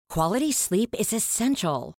Quality sleep is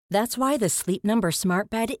essential. That's why the Sleep Number Smart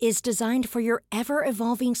Bed is designed for your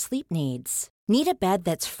ever-evolving sleep needs. Need a bed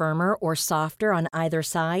that's firmer or softer on either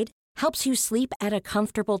side? Helps you sleep at a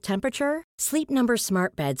comfortable temperature? Sleep Number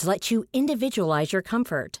Smart Beds let you individualize your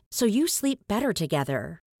comfort, so you sleep better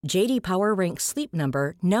together. J.D. Power ranks Sleep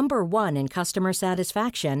Number number 1 in customer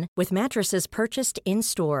satisfaction with mattresses purchased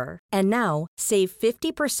in-store. And now, save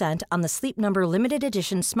 50% on the Sleep Number Limited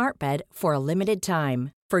Edition Smart Bed for a limited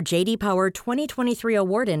time. For J.D. Power 2023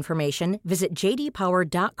 award information, visit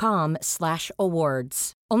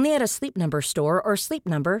jdpower.com/awards. Only at a Sleep Number store or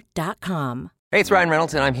sleepnumber.com. Hey, it's Ryan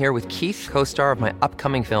Reynolds, and I'm here with Keith, co-star of my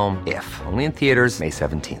upcoming film, If, only in theaters May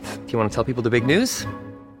 17th. Do you want to tell people the big news?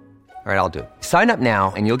 All right, I'll do it. Sign up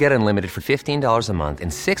now and you'll get unlimited for $15 a month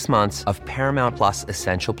and 6 months of Paramount Plus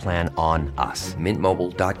Essential Plan on us.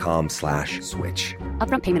 MintMobile.com/switch.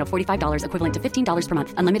 Upfront payment of $45 equivalent to $15 per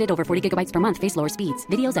month. Unlimited over 40 gigabytes per month. Face lower speeds.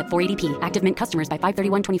 Videos at 480p. Active Mint customers by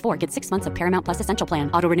 531.24 get 6 months of Paramount Plus Essential Plan.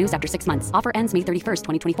 Auto renews after 6 months. Offer ends May 31st,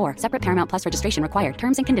 2024. Separate Paramount Plus registration required.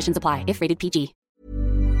 Terms and conditions apply if rated PG.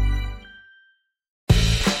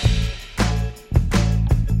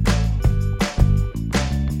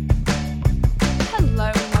 Hello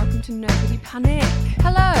and welcome to Nobody Panic.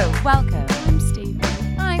 Hello, welcome. I'm Stephen.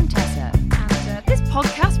 I'm Tessa. And this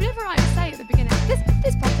podcast, we never like to say at the beginning,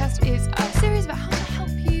 this podcast is a series about how to help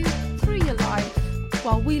you through your life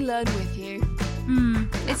while we learn with you.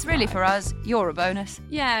 It's really for us. You're a bonus.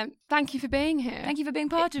 Yeah, thank you for being here. Thank you for being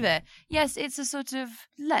part of it. Yes, it's a sort of,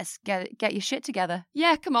 let's get your shit together.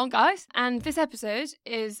 Yeah, come on, guys. And this episode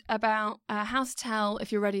is about how to tell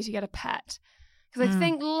if you're ready to get a pet.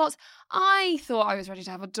 Because I thought I was ready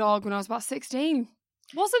to have a dog when I was about 16.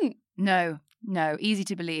 Wasn't. No, easy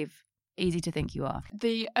to believe. Easy to think you are.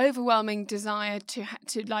 The overwhelming desire to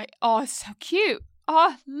like, oh, it's so cute.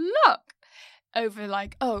 Oh, look. Over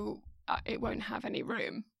like, it won't have any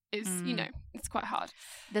room is, it's quite hard.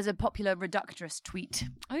 There's a popular reductress tweet.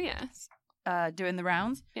 Oh, yes. Doing the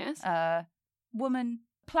rounds. Yes. Woman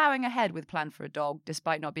ploughing ahead with plan for a dog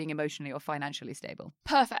despite not being emotionally or financially stable.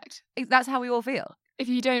 Perfect. That's how we all feel. If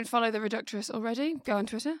you don't follow the Reductress already, go on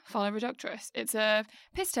Twitter, follow Reductress. It's a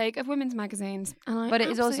piss take of women's magazines. But it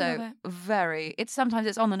is also sometimes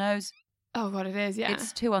it's on the nose. Oh, God, it is, yeah.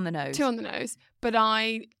 It's too on the nose. Too on the nose. But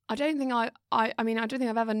I don't think I don't think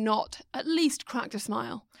I've ever not at least cracked a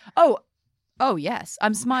smile. Oh, yes.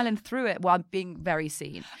 I'm smiling through it while I'm being very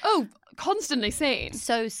seen. Oh, constantly seen.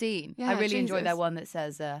 So seen. Yeah, I really enjoy Jesus. that one that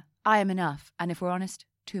says, I am enough. And if we're honest,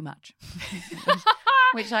 too much.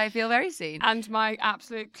 Which I feel very seen. And my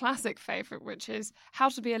absolute classic favourite, which is how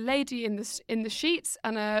to be a lady in the sheets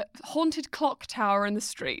and a haunted clock tower in the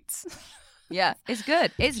streets. Yeah, it's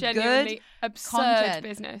good. It's genuinely good. Absurd content.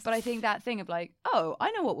 Business. But I think that thing of like,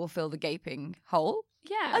 I know what will fill the gaping hole.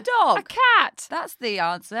 Yeah. A dog. A cat. That's the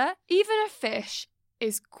answer. Even a fish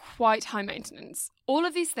is quite high maintenance. All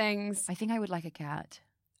of these things. I think I would like a cat.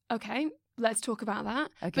 Okay, let's talk about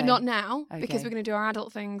that. Okay. But not now, Okay. because we're going to do our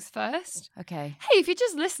adult things first. Okay. Hey, if you're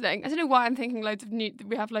just listening, I don't know why I'm thinking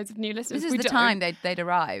we have loads of new listeners. This is the time they'd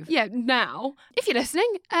arrive. Yeah, now. If you're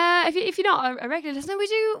listening, if you're not a regular listener, we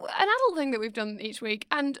do an adult thing that we've done each week.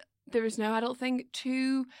 And there is no adult thing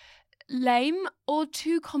too lame or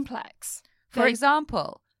too complex. For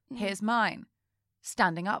example, here's mine.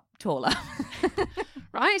 Standing up taller.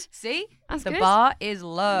 Right? See? That's the good. bar is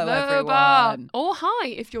low, everyone. Bar. Or high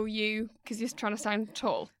if you're you, because you're trying to sound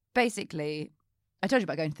tall. Basically, I told you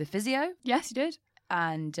about going to the physio. Yes, you did.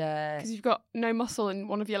 And because you've got no muscle in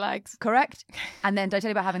one of your legs. Correct. And then did I tell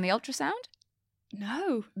you about having the ultrasound?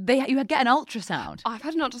 No. You get an ultrasound. I've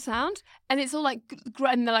had an ultrasound, and it's all like,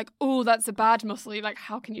 and they're like, oh, that's a bad muscle. You're like,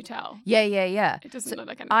 how can you tell? Yeah. It doesn't look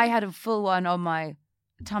like anything. I had a full one on my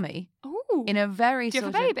tummy. Ooh. In a very Do you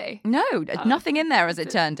have a baby? No, nothing in there as it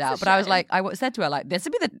turned out. But I was like, I said to her, like, this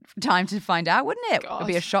would be the time to find out, wouldn't it? It would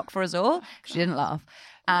be a shock for us all. She didn't laugh.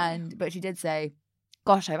 But she did say,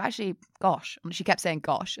 gosh. And she kept saying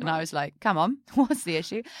gosh. And I was like, come on, what's the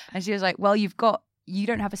issue? And she was like, well, you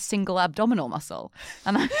don't have a single abdominal muscle.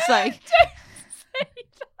 And I was like, don't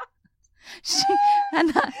say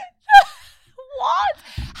that. What?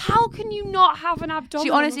 How can you not have an abdominal? She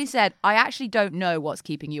honestly said, I actually don't know what's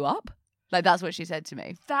keeping you up. Like, that's what she said to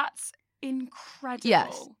me. That's incredible.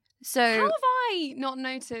 Yes. So how have I not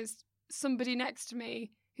noticed somebody next to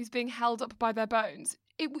me who's being held up by their bones?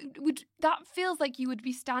 It would that feels like you would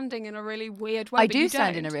be standing in a really weird way. I but do you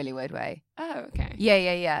stand don't. in a really weird way. Oh, okay.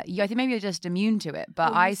 Yeah. I think maybe you're just immune to it.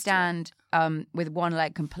 But I stand with one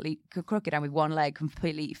leg completely crooked and with one leg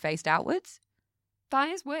completely faced outwards. That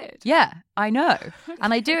is weird. Yeah, I know.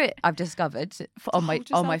 And I do it, I've discovered, on my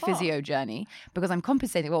yourself physio journey, because I'm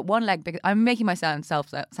compensating. Well, one leg bigger. I'm making myself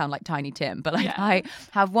sound like Tiny Tim, but like I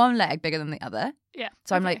have one leg bigger than the other. Yeah.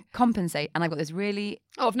 So I'm like, compensate. And I've got this really...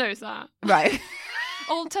 Oh, I've noticed that. Right.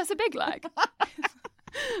 Oh, Tessa Big Leg.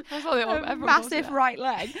 That's what everyone massive right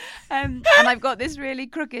leg. And I've got this really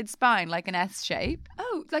crooked spine, like an S shape.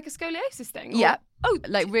 Oh, like a scoliosis thing? Yeah. Oh,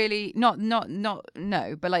 like really, no,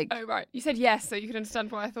 but like... Oh, right. You said yes, so you could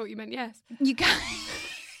understand why I thought you meant yes. You can...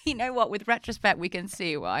 You know what? With retrospect, we can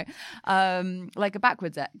see why. Like a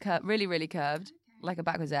backwards, really, really curved, like a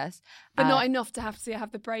backwards S. But not enough to have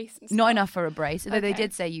the brace and stuff. Not enough for a brace. Although they Okay.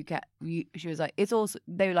 did say she was like, it's also,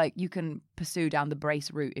 they were like, you can pursue down the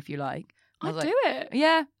brace route if you like. I'd was do like, it.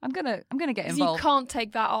 Yeah, I'm gonna get Because involved. you can't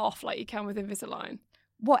take that off like you can with Invisalign.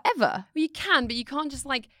 Whatever. Well, you can, but you can't just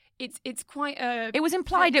like... It's quite a... It was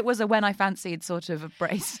implied it was a when I fancied sort of a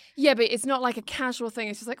brace. Yeah, but it's not like a casual thing.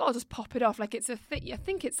 It's just like, oh, just pop it off. Like it's a thing. I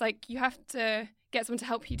think it's like you have to get someone to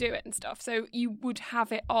help you do it and stuff. So you would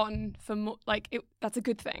have it on for more, that's a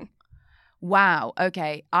good thing. Wow.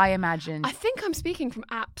 Okay. I imagine. I think I'm speaking from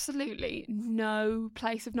absolutely no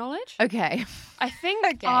place of knowledge. Okay. I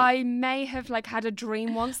think I may have had a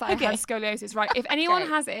dream once that I had scoliosis. Right. If anyone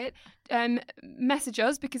has it, message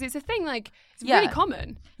us because it's a thing. It's really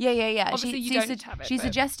common. Yeah. Obviously, you don't need to have it. She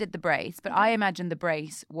suggested the brace, but I imagined the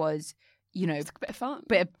brace was, it's a bit of fun.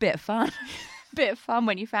 Bit of fun. Bit of fun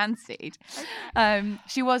when you fancied. Okay.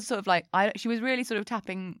 She was sort of she was really sort of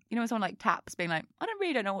tapping, when someone taps, being like, I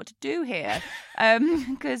really don't know what to do here.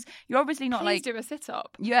 Because you're obviously not Please do a sit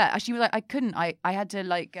up. Yeah. She was like, I couldn't. I had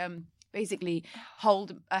to basically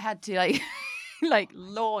hold, I had to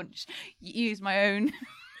launch, use my own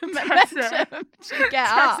momentum to get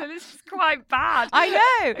up. This is quite bad. I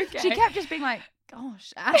know. Okay. She kept just being like,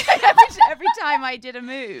 gosh, every time I did a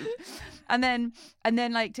move, and then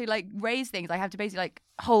to raise things, I have to basically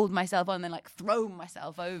hold myself on and then throw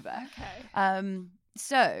myself over. Okay.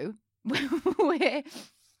 So we're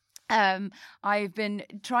I've been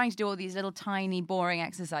trying to do all these little tiny boring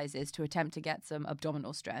exercises to attempt to get some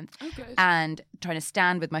abdominal strength. Oh, good. And trying to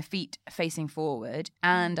stand with my feet facing forward,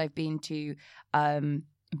 and I've been to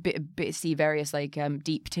see various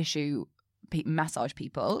deep tissue massage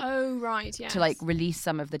people. Oh, right, yes. To release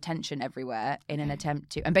some of the tension everywhere in an attempt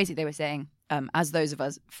to, and basically they were saying, as those of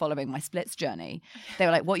us following my splits journey, they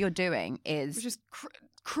were like, what you're doing is which is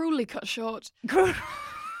cruelly cut short. Cruelly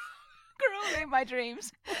my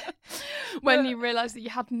dreams. When you realised that you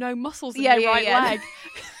had no muscles in your right leg.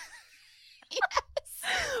 Yes.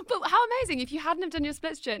 But how amazing! If you hadn't have done your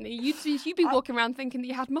splits journey, you'd be walking around thinking that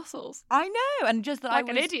you had muscles. I know, and just that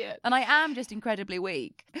an idiot. And I am just incredibly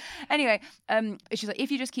weak. Anyway, she's like,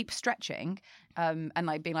 if you just keep stretching, and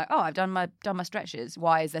being like, oh, I've done my stretches.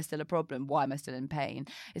 Why is there still a problem? Why am I still in pain?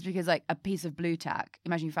 It's because a piece of blue tack.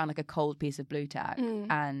 Imagine you found a cold piece of blue tack,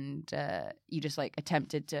 and you just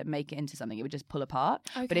attempted to make it into something. It would just pull apart.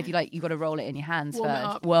 Okay. But if you got to roll it in your hands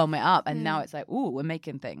warm it up, and now it's ooh, we're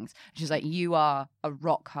making things. She's like, you are a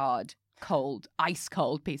rock hard, cold, ice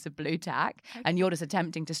cold piece of blue tack, and you're just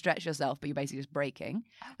attempting to stretch yourself, but you're basically just breaking,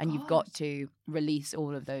 and you've got to release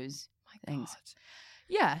all of those things. God.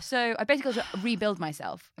 Yeah, so I basically got to rebuild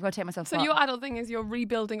myself. I've got to take myself. So your adult thing is you're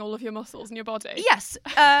rebuilding all of your muscles in your body. Yes,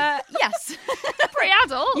 yes. Pretty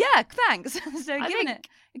adult. Yeah, thanks. So giving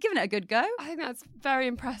it a good go. I think that's very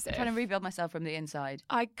impressive. I'm trying to rebuild myself from the inside.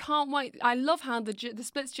 I can't wait. I love how the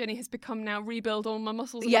splits journey has become now rebuild all my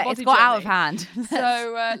muscles. Yeah, my body it's got journey. out of hand.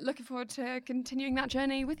 So looking forward to continuing that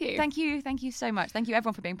journey with you. Thank you so much. Thank you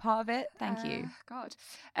everyone for being part of it. Thank you. God,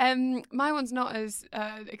 my one's not as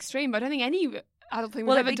extreme, but I don't think any adult thing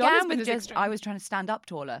well, we've ever done has been with as just extreme. I was trying to stand up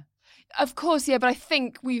taller. Of course, yeah, but I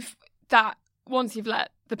think once you've let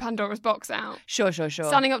the Pandora's box out. Sure.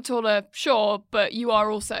 Standing up taller, sure, but you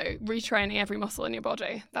are also retraining every muscle in your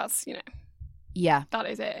body. That's, yeah, that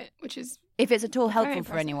is it, which is... If it's at all helpful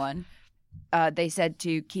for anyone, they said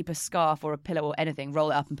to keep a scarf or a pillow or anything,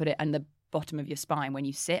 roll it up and put it on the bottom of your spine when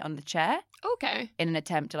you sit on the chair. Okay. In an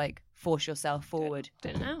attempt to force yourself forward.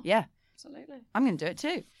 Didn't know. Yeah. Absolutely. I'm going to do it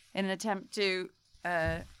too. In an attempt to...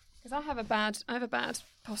 Because I have a bad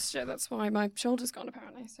posture. That's why my shoulder's gone,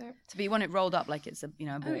 apparently. So you want it rolled up like it's a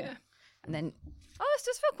ball. Oh, yeah. And then... Oh, this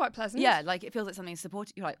does feel quite pleasant. Yeah, it feels like something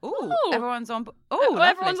supported. You're like, ooh, everyone's on board. Oh,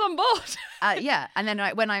 everyone's on board. Yeah. And then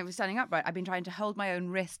when I was standing upright, I've been trying to hold my own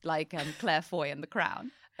wrist like Claire Foy in The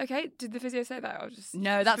Crown. Okay. Did the physio say that? Or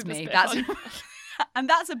No, that's me. And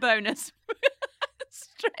that's a bonus.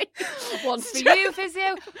 Straight. One for you,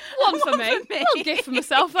 physio. One for me. A little gift for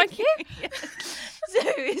myself, thank you. Yes. So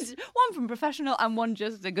it's one from professional and one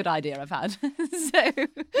just a good idea I've had.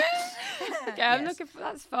 Okay, I'm looking for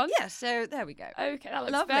that's fun. Yeah, so there we go. Okay, that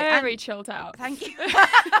looks Lovely. very chilled out. Thank you.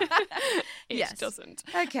 It doesn't.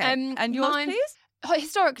 Okay. And yours, please?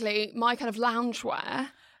 Historically, my kind of loungewear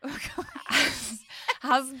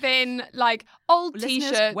has been like old Listeners,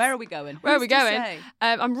 t-shirts. where are we going? Where are we Who's to going? say?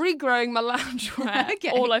 I'm regrowing my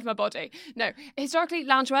loungewear all over my body. No, historically,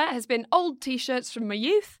 loungewear has been old t-shirts from my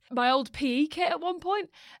youth, my old PE kit at one point.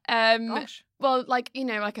 Gosh. Well, like, you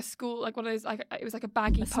know, like a school, like one of those, like it was like a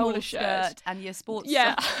baggy polo shirt. And your sports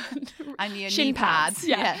and your shin knee pads.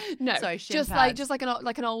 Yeah. No, sorry, shin just pads. like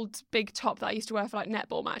an old big top that I used to wear for like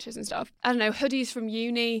netball matches and stuff. I don't know, hoodies from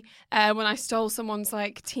uni when I stole someone's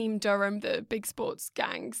like Team Durham, the big sports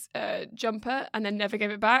gangs jumper, and then never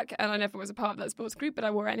gave it back. And I never was a part of that sports group, but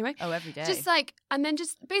I wore it anyway. Oh, every day. Just like, and then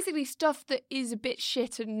just basically stuff that is a bit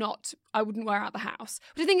shit and I wouldn't wear out the house.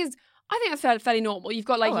 Which I think that's fairly normal. You've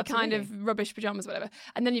got like your kind of rubbish pajamas, whatever,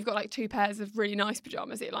 and then you've got like 2 pairs of really nice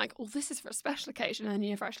pajamas that you're like, oh, this is for a special occasion, and then you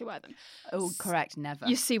never actually wear them. Oh, correct, never.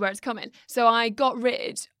 You see where it's coming. So I got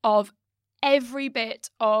rid of every bit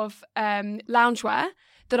of loungewear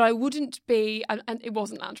that I wouldn't be, and it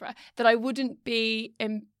wasn't loungewear, that I wouldn't be,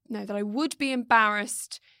 that I would be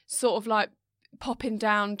embarrassed sort of like popping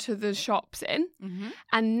down to the shops in,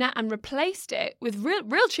 and replaced it with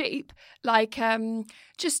real cheap, like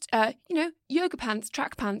just yoga pants,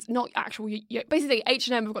 track pants, not actual basically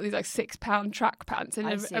H&M have got these like £6 track pants in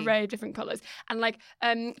an array of different colours, and like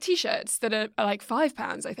t-shirts that are like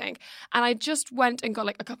 £5 I think, and I just went and got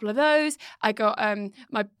like a couple of those. I got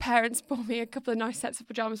my parents bought me a couple of nice sets of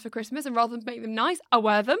pajamas for Christmas, and rather than make them nice, I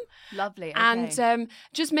wear them. Lovely. Okay. And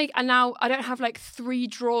and now I don't have like 3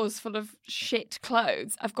 drawers full of shit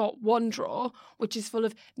clothes. I've got 1 drawer which is full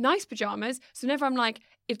of nice pajamas, so whenever I'm like,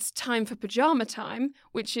 it's time for pajama time,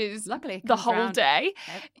 which is luckily the whole day,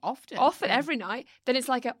 often every night, then it's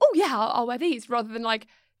like I'll wear these, rather than like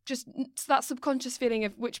just that subconscious feeling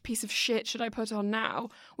of which piece of shit should I put on now,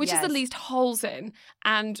 which is the least holes in,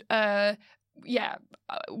 and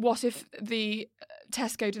what if the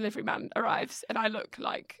Tesco delivery man arrives and I look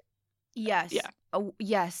like yes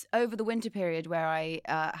yes, over the winter period where I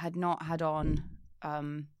had not had on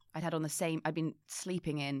I'd had on the same, I'd been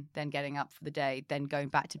sleeping in, then getting up for the day, then going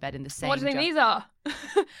back to bed in the same. What do you think these are?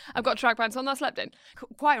 I've got track pants on that I slept in.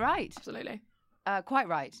 Quite right. Absolutely. Quite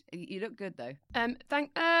right. You look good though. I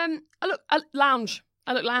look lounge.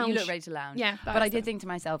 You look ready to lounge. Yeah. But I did think to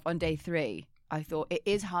myself on day 3, I thought it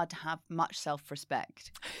is hard to have much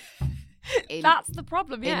self-respect. That's the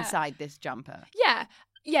problem, yeah. Inside this jumper. Yeah.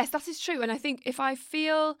 Yes, that is true. And I think if I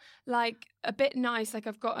feel like a bit nice, like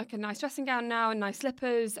I've got like a nice dressing gown now and nice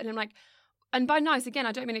slippers, and I'm like, and by nice, again,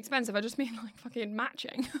 I don't mean expensive, I just mean like fucking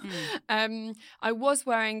matching. I was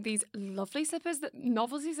wearing these lovely slippers,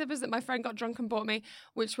 novelty slippers that my friend got drunk and bought me,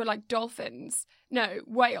 which were like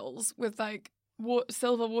whales with like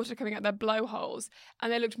silver water coming out their blowholes,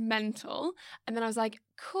 and they looked mental. And then I was like,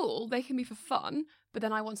 cool, they can be for fun, but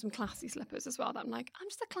then I want some classy slippers as well. That I'm like, I'm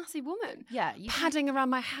just a classy woman. Yeah. Padding around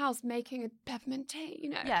my house, making a peppermint tea,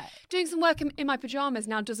 Yeah. Doing some work in my pajamas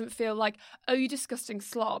now doesn't feel like, oh, you disgusting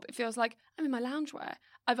slob. It feels like I'm in my loungewear.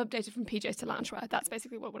 I've updated from PJs to loungewear. That's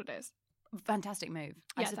basically what it is. Fantastic move.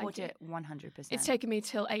 Yeah, I support it 100%. It's taken me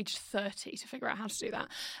till age 30 to figure out how to do that.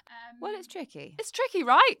 Well, it's tricky. It's tricky,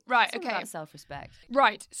 right? Right, it's all okay. about self-respect.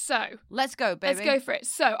 Right, so let's go, baby. Let's go for it.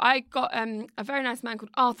 So I got a very nice man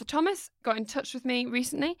called Arthur Thomas, got in touch with me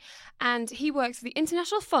recently, and he works for the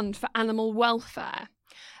International Fund for Animal Welfare,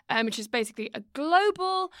 which is basically a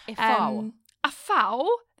global... AFAO,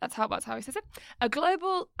 that's how he says it, a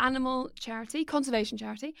global animal charity, conservation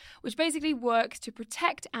charity, which basically works to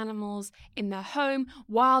protect animals in their home,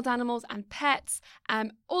 wild animals and pets,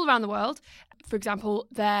 all around the world. For example,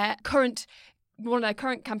 one of their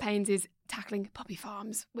current campaigns is tackling puppy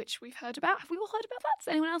farms, which we've heard about. Have we all heard about that?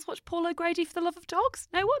 Does anyone else watch Paul O'Grady for the love of dogs?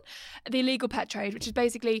 No one? The illegal pet trade, which is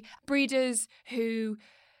basically breeders who...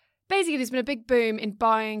 Basically, there's been a big boom in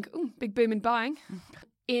buying...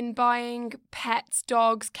 in buying pets,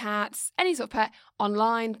 dogs, cats, any sort of pet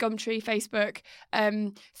online, Gumtree, Facebook,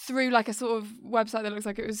 through like a sort of website that looks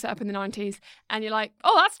like it was set up in the 90s. And you're like,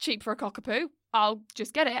 oh, that's cheap for a cockapoo. I'll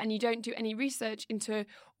just get it. And you don't do any research into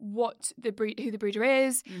who the breeder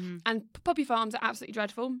is. Mm-hmm. And puppy farms are absolutely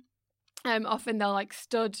dreadful. Often they'll like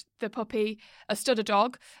stud a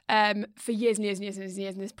dog for years and years and years and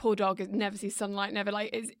years, and this poor dog never sees sunlight, never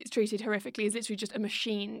like is treated horrifically. Is literally just a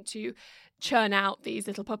machine to churn out these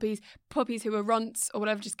little puppies who are runts or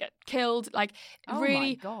whatever just get killed. Like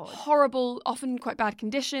really horrible, often quite bad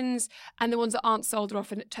conditions, and the ones that aren't sold are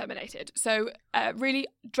often terminated. So really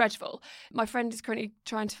dreadful. My friend is currently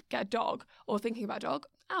trying to get a dog or thinking about a dog.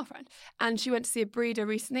 Our friend, and she went to see a breeder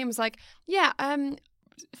recently and was like,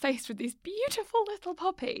 faced with these beautiful little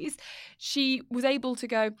puppies, she was able to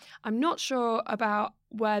go, I'm not sure about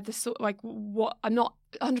where I'm not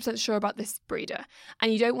 100% sure about this breeder.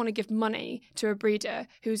 And you don't want to give money to a breeder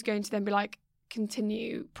who's going to then be like,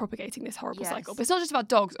 continue propagating this horrible cycle. But it's not just about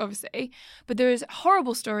dogs, obviously, but there is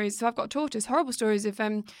horrible stories. So I've got a tortoise, horrible stories of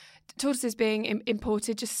tortoises being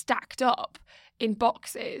imported just stacked up in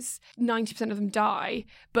boxes. 90% of them die,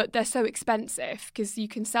 but they're so expensive because you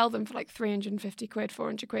can sell them for like 350 quid,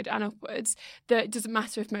 400 quid and upwards, that it doesn't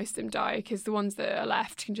matter if most of them die because the ones that are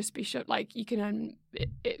left can just be shut. Like you can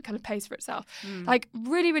it kind of pays for itself. Like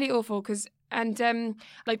really, really awful.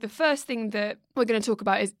 Like the first thing that we're going to talk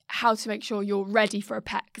about is how to make sure you're ready for a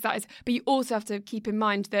pet, but you also have to keep in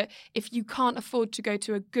mind that if you can't afford to go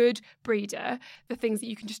to a good breeder, the things that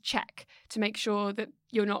you can just check to make sure that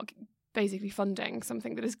you're not basically funding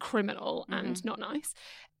something that is criminal and not nice.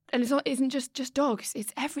 And it isn't just dogs,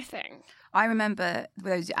 it's everything. I remember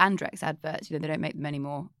those Andrex adverts, they don't make them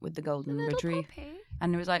anymore, with the golden retriever.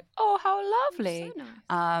 And it was like, oh, how lovely. So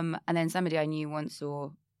nice. And then somebody I knew once saw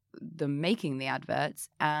them making the adverts,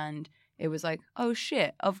 and it was like, oh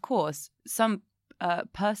shit, of course, some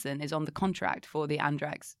person is on the contract for the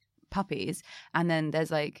Andrex puppies, and then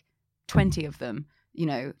there's like 20 of them,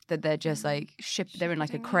 that they're just like they're in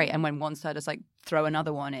like a crate, and when one's there, just like throw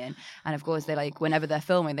another one in. And of course, they like, whenever they're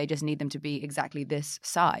filming, they just need them to be exactly this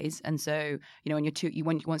size. And so,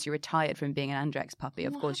 when once you're retired from being an Andrex puppy,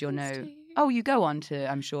 of course you'll know. Oh, you go on to,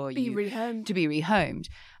 I'm sure, be rehomed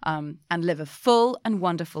and live a full and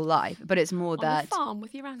wonderful life. But it's more that on the farm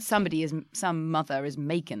with your auntie. Some mother is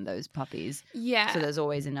making those puppies. Yeah. So there's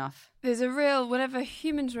always enough. There's whenever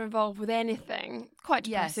humans are involved with anything, quite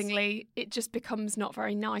depressingly, it just becomes not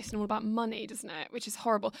very nice and all about money, doesn't it? Which is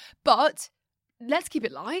horrible. But let's keep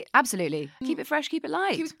it light. Absolutely. Keep it fresh, keep it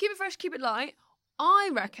light. Keep it fresh, keep it light.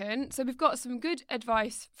 I reckon, so we've got some good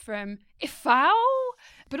advice from IFAO,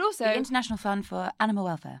 but also the International Fund for Animal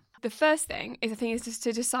Welfare. The first thing is just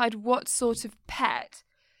to decide what sort of pet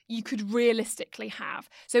you could realistically have.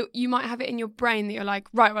 So you might have it in your brain that you're like,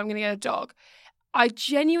 right, well, I'm going to get a dog. I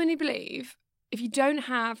genuinely believe if you don't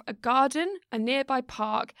have a garden, a nearby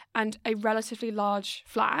park, and a relatively large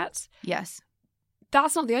flat,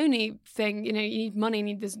 that's not the only thing. You need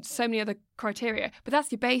money, there's so many other criteria, but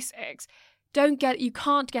that's your basics. You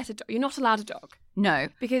can't get a dog. You're not allowed a dog. No.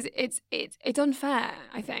 Because it's unfair,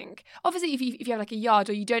 I think. Obviously, if you have like a yard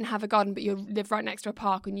or you don't have a garden but you live right next to a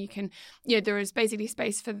park and you can, there is basically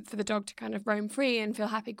space for the dog to kind of roam free and feel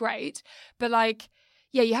happy, great. But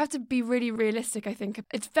you have to be really realistic, I think.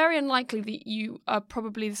 It's very unlikely that you are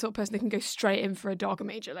probably the sort of person that can go straight in for a dog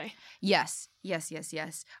immediately. Yes.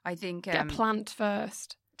 I think... Get a plant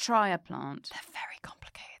first. Try a plant. They're very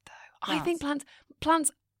complicated, though. Plants. I think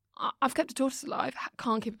plants... I've kept a tortoise alive.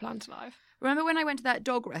 Can't keep a plant alive. Remember when I went to that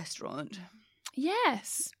dog restaurant?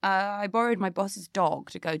 Yes. I borrowed my boss's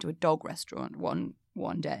dog to go to a dog restaurant one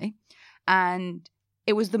day, and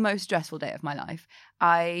it was the most stressful day of my life.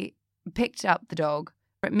 I picked up the dog,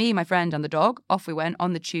 me, my friend, and the dog. Off we went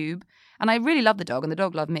on the tube, and I really loved the dog, and the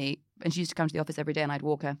dog loved me. And she used to come to the office every day, and I'd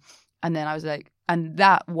walk her. And then I was like, and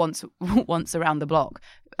that once around the block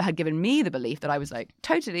had given me the belief that I was like,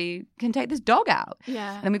 totally can take this dog out.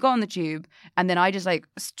 Yeah. And then we got on the tube, and then I just like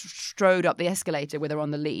strode up the escalator with her on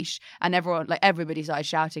the leash, and everybody started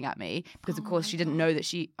shouting at me because of course she didn't know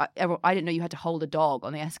that I didn't know you had to hold a dog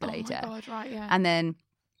on the escalator. Oh my God, right, yeah. And then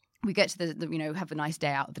we get to the have a nice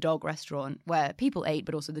day out at the dog restaurant where people ate,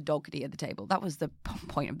 but also the dog could eat at the table. That was the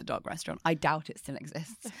point of the dog restaurant. I doubt it still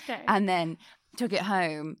exists. Okay. And then took it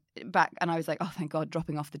home back, and I was like, oh, thank God,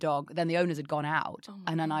 dropping off the dog. Then the owners had gone out,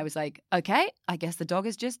 and then I was like, okay, I guess the dog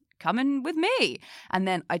is just coming with me. And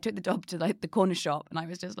then I took the dog to like the corner shop, and I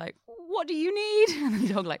was just like, what do you need? And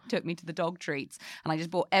the dog like took me to the dog treats, and I just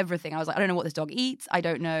bought everything. I was like, I don't know what this dog eats. I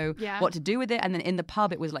don't know what to do with it. And then in the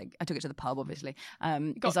pub, it was like, I took it to the pub, obviously.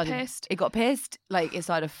 It got pissed. Like it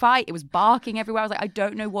started a fight. It was barking everywhere. I was like, I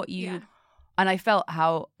don't know what you... Yeah. And I felt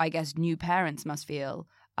how, I guess, new parents must feel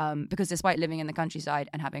because despite living in the countryside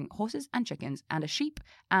and having horses and chickens and a sheep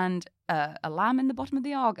and a lamb in the bottom of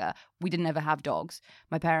the Arga, we didn't ever have dogs.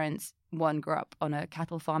 My parents, one grew up on a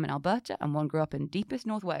cattle farm in Alberta and one grew up in deepest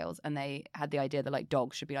North Wales, and they had the idea that like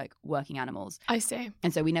dogs should be like working animals. I see.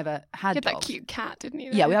 And so we never had You had dogs. that cute cat, didn't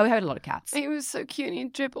you? Yeah, we had a lot of cats. It was so cute and he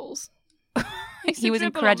dribbles. He was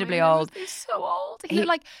incredibly on me. old. He was so old.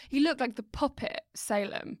 He looked like the puppet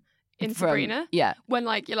Salem in From- Sabrina. Yeah. When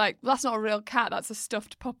like you're like, well, that's not a real cat, that's a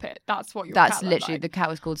stuffed puppet. That's what your That's cat looked literally, like. the cat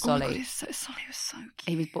was called Oh my Solly. God, Solly was so cute.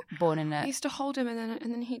 He was born in I a... used to hold him and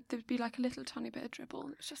then there'd be like a little tiny bit of dribble.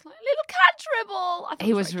 It's just like little cat dribble. I thought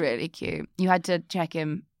He it was very cute. really cute. You had to check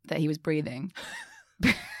him that he was breathing.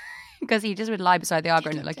 Because he just would lie beside the Arga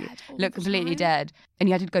and look look dead all look the completely time. dead. And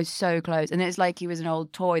you had to go so close. And it's like he was an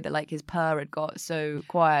old toy that like his purr had got so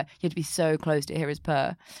quiet. You had to be so close to hear his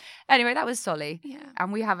purr. Anyway, that was Solly. Yeah.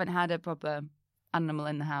 And we haven't had a proper animal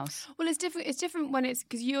in the house. Well, it's different. It's different when it's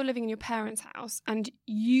because you're living in your parents' house and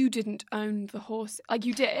you didn't own the horse. Like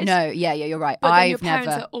you did. No, yeah, you're right. But then I've your parents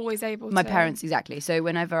never... are always able to. My parents, exactly. So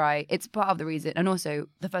whenever it's part of the reason. And also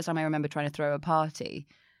the first time I remember trying to throw a party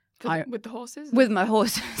with the horses. with my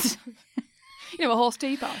horses. You know, a horse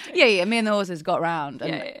tea party. Yeah, me and the horses got round.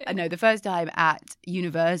 And Yeah. I know the first time at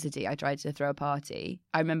university I tried to throw a party,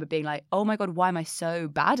 I remember being like, oh my God, why am I so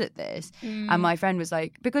bad at this? And my friend was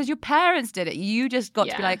like, because your parents did it. You just got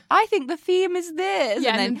to be Yeah. like, I think the theme is this.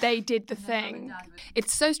 Yeah, and then they did the thing.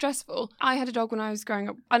 It's so stressful. I had a dog when I was growing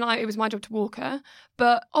up, and it was my job to walk her.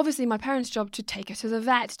 But obviously, my parents' job to take her to the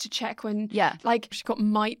vet to check when, like, she got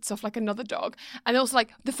mites off like another dog. And also,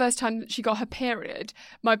 like, the first time that she got her period,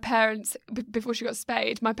 my parents, before she got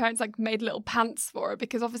spayed, my parents like made little pants for her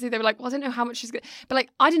because obviously they were like, well, I don't know how much she's going to, but like,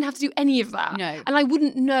 I didn't have to do any of that. No. And I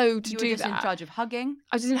wouldn't know to you do were just that. in charge of hugging.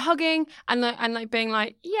 I was just in hugging and like being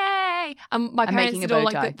like, yay. And my And parents making a did all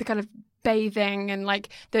bow tie. like the kind of bathing and like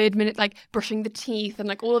they admitted like brushing the teeth and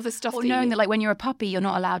like all of the stuff. Or that knowing you... that like when you're a puppy, you're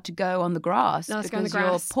not allowed to go on the grass No, let's go on the because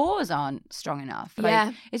grass. your paws aren't strong enough. Like,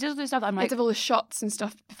 Yeah. It's just the stuff I'm You have like, to have all the shots and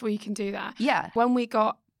stuff before you can do that. yeah. When we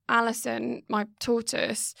got Alison, my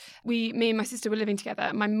tortoise, me and my sister were living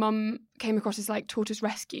together. My mum came across this like tortoise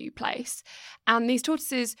rescue place. And these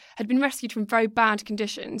tortoises had been rescued from very bad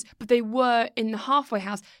conditions, but they were in the halfway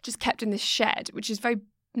house, just kept in this shed, which is very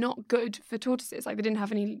not good for tortoises. Like they didn't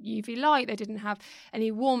have any UV light, they didn't have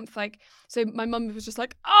any warmth. Like so my mum was just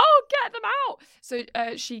like, oh, get them out.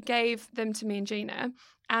 So she gave them to me and Gina.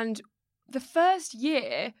 And the first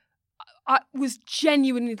year was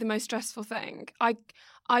genuinely the most stressful thing.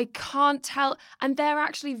 I can't tell. And they're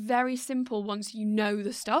actually very simple once you know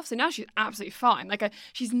the stuff. So now she's absolutely fine. Like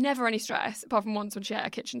she's never any stress, apart from once when she ate a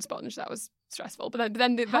kitchen sponge. That was stressful. But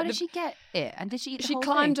then How did she get it? And did she eat the she whole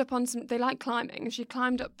climbed thing? up on some, they like climbing, and she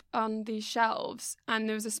climbed up on these shelves, and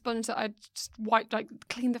there was a sponge that I just wiped, like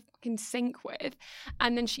cleaned the fucking sink with,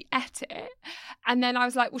 and then she ate it. And then I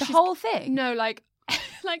was like, well, The she's... whole thing? No, like...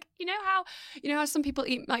 Like you know how some people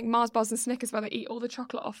eat like Mars bars and Snickers where they eat all the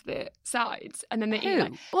chocolate off the sides and then they eat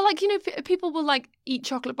like, well, like you know people will like eat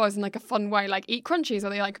chocolate bars in like a fun way, like eat crunchies, or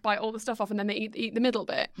they like bite all the stuff off and then they eat the middle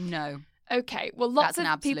bit. No. Okay, well, lots That's an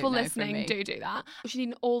of absolute people no from listening me. do that. She'd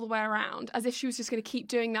eaten all the way around as if she was just going to keep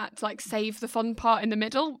doing that to like save the fun part in the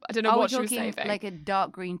middle. I don't know Are we what she was talking saving. like a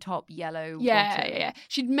dark green top, yellow Yeah. bottom?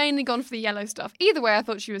 She'd mainly gone for the yellow stuff. Either way, I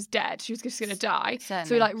thought she was dead. She was just going to die. Certainly.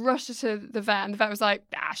 So we like rushed her to the vet, and the vet was like,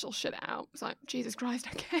 she'll shit it out. It's like, Jesus Christ,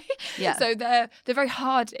 okay. Yeah. So they're very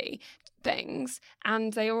hardy things,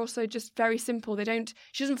 and they are also just very simple.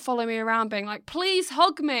 She doesn't follow me around being like, please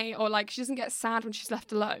hug me, or like she doesn't get sad when she's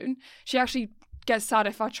left alone. She actually gets sad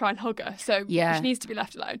if I try and hug her, so Yeah. she needs to be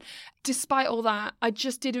left alone. Despite all that, I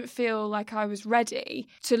just didn't feel like I was ready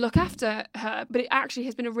to look after her, but it actually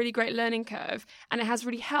has been a really great learning curve, and it has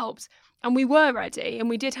really helped. And we were ready, and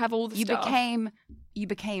we did have all the stuff. You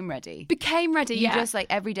became ready. Became ready, You yeah. just like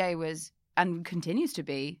every day was and continues to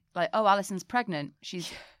be like, oh, Alison's pregnant.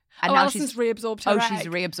 She's and oh, now Alison's she's reabsorbed her oh, egg. she's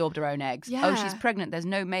reabsorbed her own eggs. Yeah. Oh, she's pregnant. There's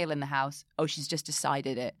no male in the house. Oh, she's just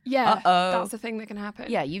decided it. Yeah, Uh-oh. that's the thing that can happen.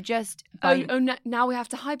 Yeah, you just Now we have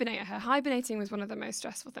to hibernate her. Hibernating was one of the most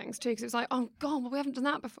stressful things too, because it was like, oh God, well, we haven't done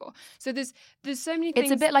that before. So there's so many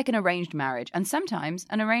things. It's a bit like an arranged marriage, and sometimes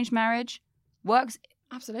an arranged marriage works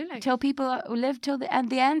absolutely till people live till the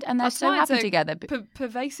end, and they're That's so why it's happy a together.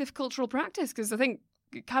 pervasive cultural practice, because I think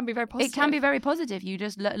it can be very positive. It can be very positive. You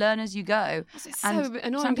just learn as you go. It's so and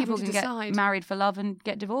annoying some people having can to decide. get married for love and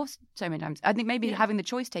get divorced so many times. I think maybe having the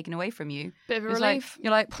choice taken away from you, Bit of a is relief. Like,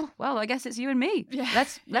 you're like, well, I guess it's you and me. Yeah.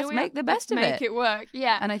 Let's make the best of it. Make it work.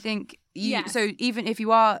 Yeah. And I think you. Yes. So even if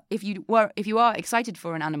you are excited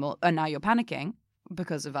for an animal and now you're panicking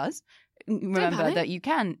because of us, remember panic. that you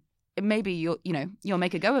can maybe you'll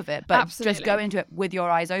make a go of it, but Absolutely. just go into it with your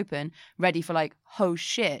eyes open, ready for like, oh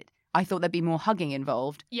shit, I thought there'd be more hugging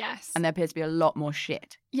involved. Yes. And there appears to be a lot more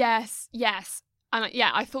shit. Yes. And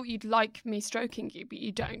I thought you'd like me stroking you, but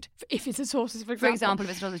you don't. If it's a tortoise, for example. For example,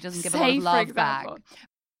 if it's a tortoise, doesn't give a lot of love back.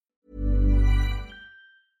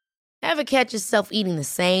 Ever catch yourself eating the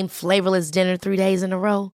same flavorless dinner 3 days in a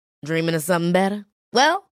row? Dreaming of something better?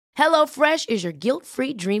 Well, HelloFresh is your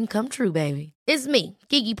guilt-free dream come true, baby. It's me,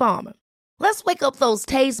 Keke Palmer. Let's wake up those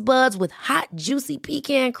taste buds with hot, juicy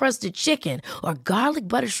pecan-crusted chicken or garlic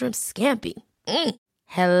butter shrimp scampi.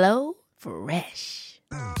 Hello Fresh.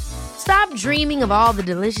 Stop dreaming of all the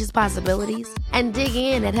delicious possibilities and dig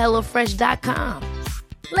in at HelloFresh.com.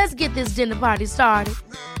 Let's get this dinner party started.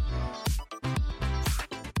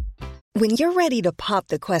 When you're ready to pop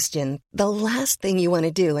the question, the last thing you want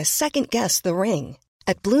to do is second-guess the ring.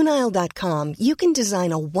 At BlueNile.com, you can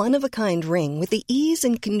design a one-of-a-kind ring with the ease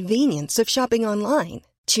and convenience of shopping online.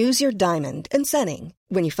 Choose your diamond and setting.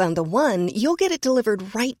 When you find the one, you'll get it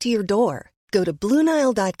delivered right to your door. Go to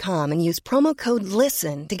BlueNile.com and use promo code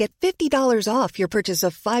LISTEN to get $50 off your purchase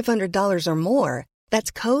of $500 or more.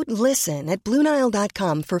 That's code LISTEN at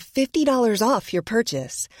BlueNile.com for $50 off your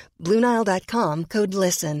purchase. BlueNile.com, code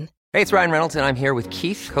LISTEN. Hey, it's Ryan Reynolds, and I'm here with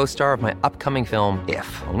Keith, co-star of my upcoming film, If,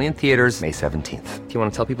 only in theaters May 17th. Do you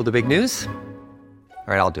want to tell people the big news?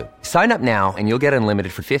 All right, I'll do it. Sign up now and you'll get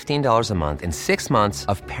unlimited for $15 a month and 6 months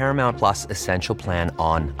of Paramount Plus Essential Plan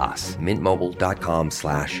on us.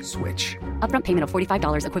 MintMobile.com/switch. Upfront payment of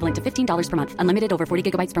 $45 equivalent to $15 per month. Unlimited over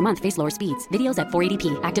 40 gigabytes per month. Face lower speeds. Videos at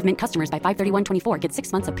 480p. Active Mint customers by 531.24 get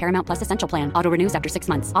 6 months of Paramount Plus Essential Plan. Auto renews after 6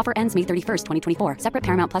 months. Offer ends May 31st, 2024. Separate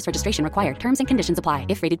Paramount Plus registration required. Terms and conditions apply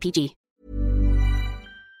if rated PG.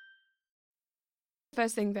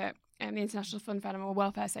 First thing that the International Fund for Animal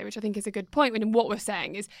Welfare say, which I think is a good point, when what we're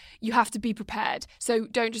saying is you have to be prepared. So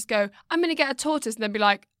don't just go, I'm going to get a tortoise and then be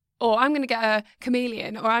like, or I'm going to get a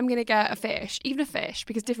chameleon, or I'm going to get a fish, even a fish,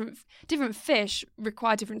 because different fish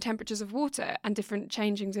require different temperatures of water and different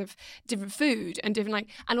changings of different food and different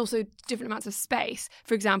and also different amounts of space.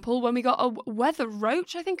 For example, when we got a weather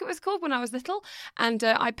roach, I think it was called, when I was little, and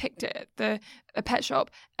I picked it at a pet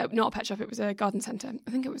shop, not a pet shop, it was a garden centre.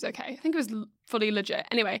 I think it was okay. I think it was fully legit.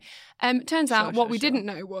 Anyway, turns out what we didn't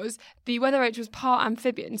know was the weather roach was part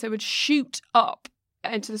amphibian, so it would shoot up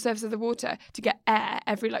into the surface of the water to get air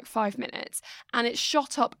every 5 minutes, and it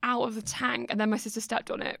shot up out of the tank, and then my sister stepped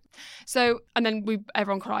on it. So, and then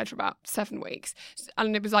everyone cried for about 7 weeks,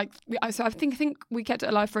 and it was so I think we kept it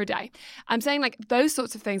alive for a day. I'm saying those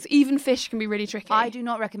sorts of things. Even fish can be really tricky. I do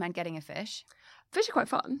not recommend getting a fish. Fish are quite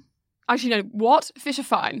fun. Actually, no. What? Fish are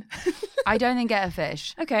fine. I don't think get a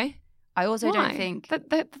fish. Okay. I also don't think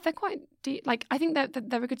they're quite deep. I think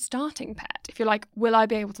they're a good starting pet. If you're like, will I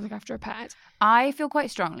be able to look after a pet? I feel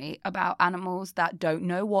quite strongly about animals that don't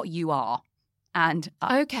know what you are, and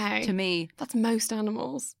okay, to me, that's most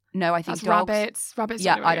animals. No, I think that's dogs. Rabbits.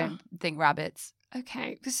 Yeah, I don't think rabbits.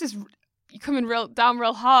 Okay, this is you coming down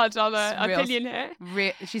real hard on an opinion here.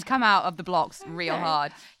 She's come out of the blocks real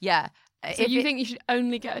hard. Yeah. So you think you should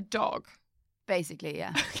only get a dog? Basically,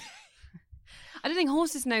 yeah. I don't think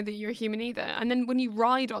horses know that you're a human either. And then when you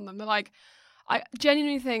ride on them, they're like, I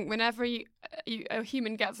genuinely think whenever a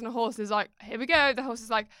human gets on a horse, is like, here we go. The horse is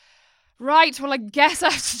like, right, well, I guess I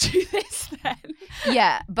have to do this then.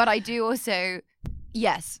 Yeah, but I do also,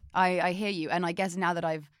 yes, I hear you. And I guess now that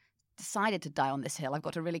I've decided to die on this hill, I've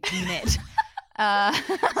got to really commit.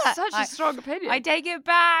 Such a strong opinion. I take it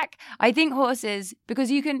back. I think horses,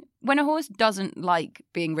 because when a horse doesn't like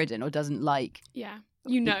being ridden or doesn't like... Yeah.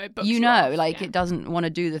 It books it doesn't want to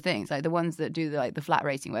do the things, like the ones that do the flat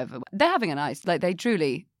racing, whatever. They're having a nice, they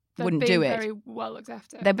truly wouldn't do it. They're very well looked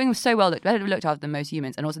after. They're being so well looked after than most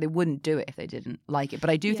humans, and also they wouldn't do it if they didn't like it. But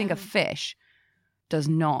I do think a fish does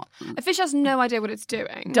not. A fish has no idea what it's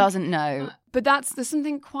doing. Doesn't know. But there's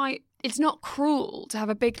something quite. It's not cruel to have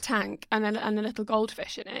a big tank and a little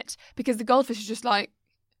goldfish in it, because the goldfish is just like,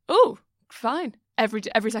 oh, fine. Every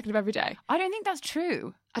second of every day. I don't think that's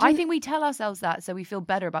true. I think we tell ourselves that so we feel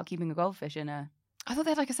better about keeping a goldfish in a... I thought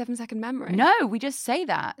they had a 7-second memory. No, we just say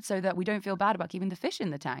that so that we don't feel bad about keeping the fish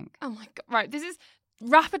in the tank. Oh my God. Right, this is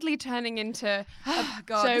rapidly turning into... Oh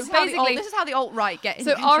God, so this is how the alt-right get in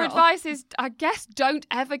So control. our advice is, I guess, don't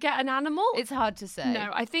ever get an animal. It's hard to say.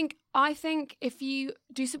 No, I think I think if you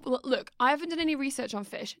do some... Look, I haven't done any research on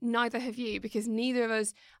fish. Neither have you, because neither of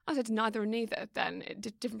us... I said neither and neither, then.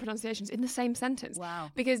 Different pronunciations in the same sentence.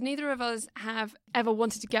 Wow. Because neither of us have ever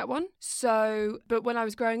wanted to get one. So, but when I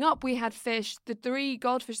was growing up, we had fish. The 3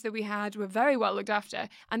 goldfish that we had were very well looked after.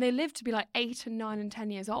 And they lived to be like 8 and 9 and 10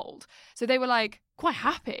 years old. So they were like quite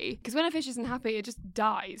happy. Because when a fish isn't happy, it just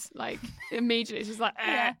dies. Like immediately. It's just like,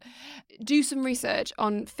 eh. Do some research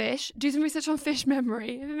on fish. Do some research on fish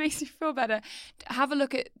memory. If it makes you feel better. Have a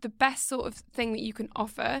look at the best sort of thing that you can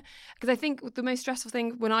offer. Because I think the most stressful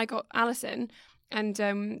thing when I got Alison and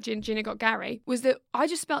Gina got Gary was that I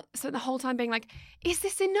just spent the whole time being like, is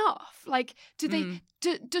this enough? Like,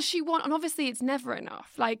 does she want, and obviously it's never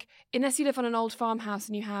enough. Like, unless you live on an old farmhouse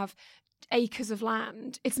and you have acres of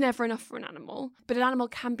land, it's never enough for an animal, but an animal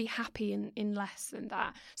can be happy in less than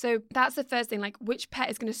that. So that's the first thing, like which pet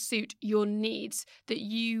is going to suit your needs that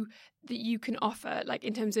you can offer, like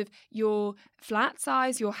in terms of your flat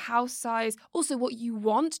size, your house size, also what you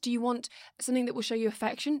want. Do you want something that will show you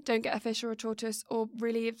affection? Don't get a fish or a tortoise or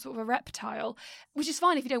really sort of a reptile, which is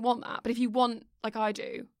fine if you don't want that, but if you want, like I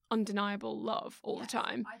do, undeniable love all the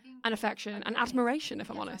time and affection and admiration, if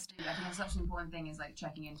I'm honest. I think that's such an important thing, is like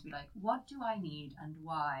checking in to be like, what do I need and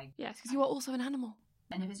why? Yes, because you are also an animal.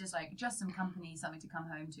 And if it's just like just some company, something to come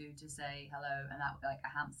home to say hello, and that like a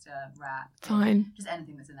hamster, rat, fine, just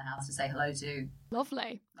anything that's in the house to say hello to.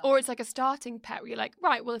 Lovely. Or it's like a starting pet where you're like,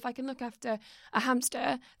 right, well, if I can look after a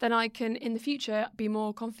hamster, then I can in the future be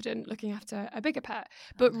more confident looking after a bigger pet.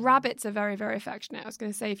 But rabbits are very, very affectionate. I was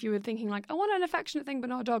going to say, if you were thinking like, I want an affectionate thing but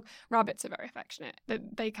not a dog, rabbits are very affectionate.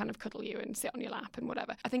 They kind of cuddle you and sit on your lap and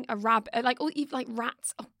whatever. I think a rabbit, like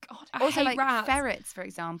rats. Oh God, I also hate like rats. Ferrets, for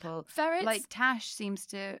example. Ferrets, like Tash seems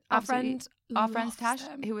to our friend Tash,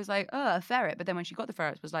 them. who was like, oh, a ferret, but then when she got the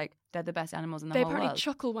ferrets, was like, they're the best animals in the whole world. They apparently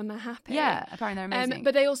chuckle when they're happy. Yeah, apparently they're amazing.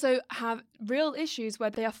 But they also have real issues where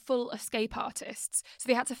they are full escape artists. So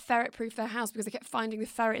they had to ferret-proof their house because they kept finding the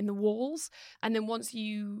ferret in the walls. And then once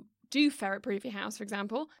you do ferret-proof your house, for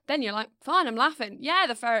example, then you're like, fine, I'm laughing. Yeah,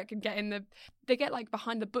 the ferret can get in the... They get like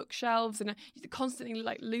behind the bookshelves and you're constantly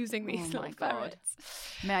like losing these little ferrets.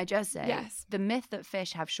 May I just say, yes, the myth that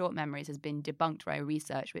fish have short memories has been debunked by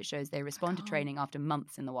research which shows they respond to training after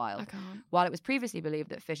months in the wild. While it was previously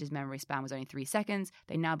believed that fish's memory span was only 3 seconds,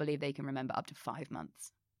 they now believe they can remember up to 5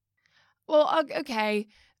 months. Well, okay.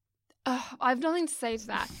 I have nothing to say to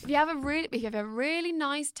that. If you have a really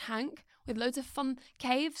nice tank with loads of fun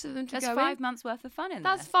caves for them to go in. That's 5 months worth of fun in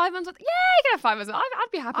there. That's 5 months worth. Yeah, you can have 5 months.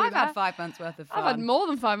 I'd be happy with that. I've had 5 months worth of fun. I've had more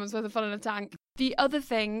than 5 months worth of fun in a tank. The other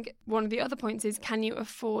thing, one of the other points is, can you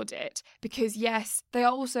afford it? Because yes, they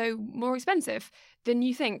are also more expensive than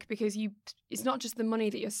you think, because it's not just the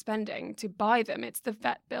money that you're spending to buy them, it's the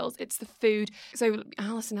vet bills, it's the food. So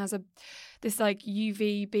Alison has this like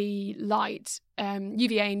UVB light,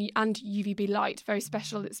 UVA and UVB light, very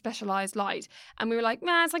specialised light. And we were like,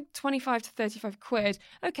 man, it's like 25 to 35 quid.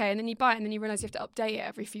 Okay, and then you buy it and then you realise you have to update it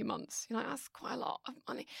every few months. You're like, that's quite a lot of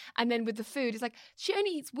money. And then with the food, it's like, she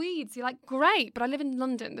only eats weeds. You're like, great, but I live in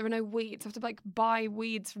London, there are no weeds. I have to like buy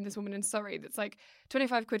weeds from this woman in Surrey that's like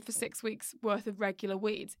 25 quid for 6 weeks worth of regular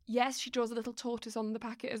weeds. Yes, she draws a little tortoise on the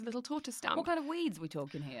packet as a little tortoise stamp. What kind of weeds are we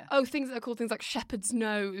talking here? Oh, things that are called things like shepherd's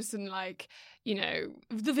nose and like, you know,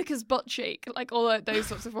 the vicar's butt cheek, like all those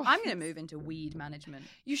sorts of... I'm going to move into weed management.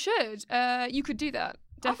 You should. You could do that.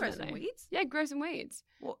 Definitely. I'll grow some weeds? Yeah, grow some weeds.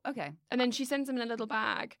 Well, okay. And then she sends them in a little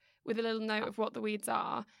bag with a little note of what the weeds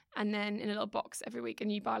are, and then in a little box every week,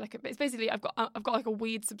 and you buy like it's basically I've got like a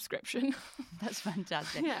weed subscription. That's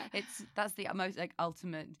fantastic. Yeah. That's the most like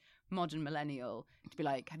ultimate modern millennial to be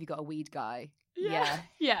like, have you got a weed guy?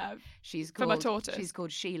 Yeah. She's called, for my tortoise. She's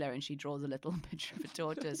called Sheila, and she draws a little picture of a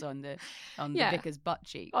tortoise on the vicar's butt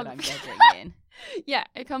cheek that I'm getting in. Yeah,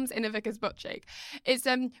 it comes in a vicar's butt cheek. It's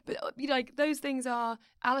but you know, like those things are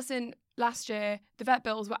Alison. Last year, the vet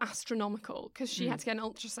bills were astronomical because she had to get an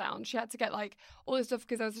ultrasound. She had to get like all this stuff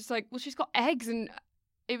because I was just like, well, she's got eggs, and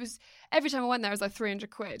it was every time I went there, it was like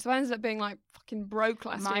 300 quid. So I ended up being like fucking broke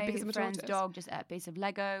last year because of a tortoise. My friend's dog just ate a piece of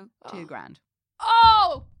Lego, $2,000.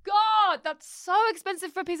 Oh God, that's so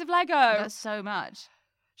expensive for a piece of Lego. That's so much.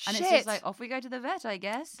 And Shit. It's just like, off we go to the vet, I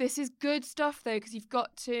guess. This is good stuff though, because you've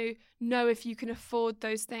got to know if you can afford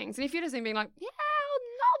those things. And if you're just being like, yeah,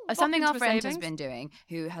 something our friend has been doing,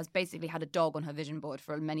 who has basically had a dog on her vision board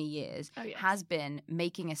for many years, has been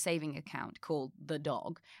making a saving account called The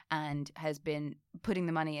Dog, and has been putting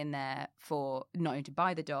the money in there for not only to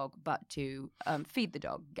buy the dog, but to feed the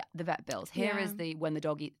dog, get the vet bills. Here is the when the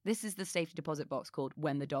dog eats. This is the safety deposit box called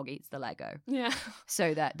When the Dog Eats the Lego. Yeah.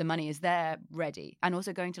 So that the money is there ready. And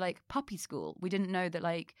also going to like puppy school. We didn't know that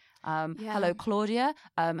like Hello, Claudia.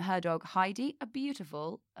 Her dog Heidi, a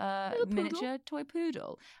beautiful miniature toy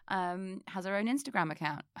poodle, has her own Instagram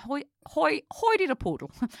account. Heidi the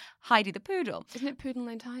poodle. Heidi the poodle. Isn't it poodle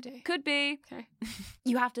named Heidi? Could be. Okay.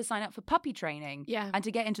 You have to sign up for puppy training. Yeah. And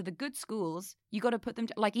to get into the good schools, you got to put them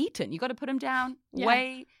like Eton. You got to put them down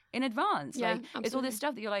way in advance. Yeah, like absolutely. It's all this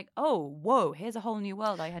stuff that you're like, oh, whoa, here's a whole new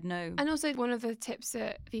world. I had no. And also, one of the tips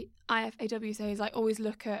that the IFAW say is like always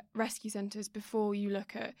look at rescue centres before you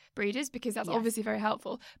look at breeders, because that's obviously very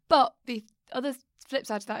helpful. But the other flip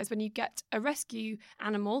side to that is when you get a rescue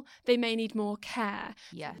animal, they may need more care.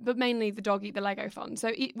 Yeah. But mainly the dog eat the Lego fun.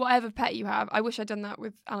 So whatever pet you have, I wish I'd done that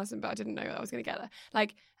with Alison, but I didn't know that I was going to get there.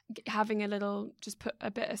 Like having a little, just put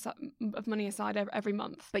a bit of money aside every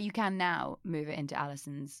month. But you can now move it into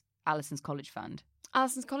Alison's college fund.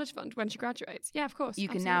 Alison's college fund when she graduates. Yeah, of course. You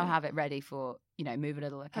can now have it ready for, move a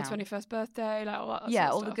little account. Her 21st birthday, like all that yeah, sort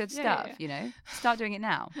of all stuff. the good stuff, Start doing it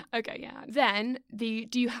now. Okay, yeah. Then the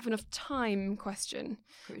do you have enough time question,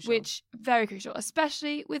 Crucial. which very crucial,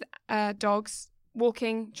 especially with dogs,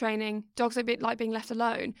 walking, training. Dogs are a bit like being left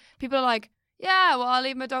alone. People are like, yeah, well, I'll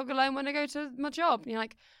leave my dog alone when I go to my job. And you're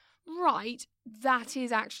like, right, that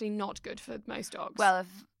is actually not good for most dogs. Well,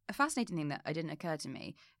 a fascinating thing that didn't occur to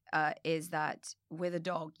me is that with a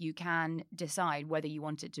dog, you can decide whether you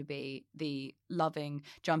want it to be the loving,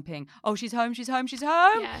 jumping, oh, she's home.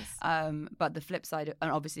 Yes. But the flip side,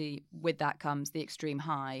 and obviously with that comes the extreme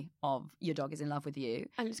high of your dog is in love with you.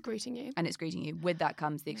 And it's greeting you. With that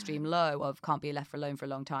comes the extreme low of can't be left alone for a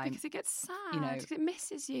long time. Because it gets sad, because it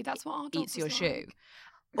misses you. That's what our dog eats your like. shoe.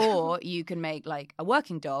 Or you can make like a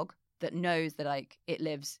working dog that knows that like it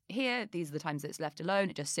lives here, these are the times that it's left alone,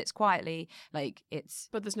 it just sits quietly, like it's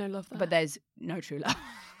but there's no love there. But there's no true love.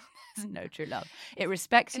 There's no true love. It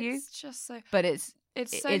respects you. It's just so but it's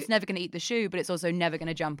never going to eat the shoe, but it's also never going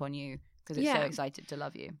to jump on you because it's so excited to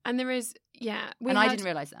love you. And there is I didn't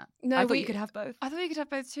realise that. No, I thought you could have both. I thought you could have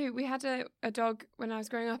both too. We had a dog when I was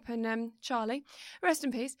growing up, and Charlie, rest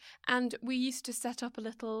in peace. And we used to set up a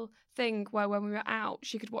little thing where when we were out,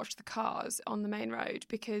 she could watch the cars on the main road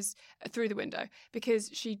because through the window, because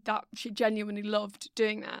she genuinely loved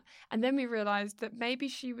doing that. And then we realised that maybe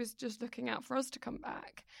she was just looking out for us to come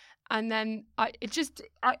back. And then I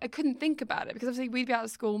couldn't think about it because obviously we'd be out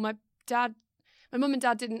of school. My mum and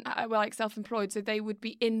dad were like self-employed, so they would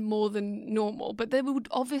be in more than normal. But there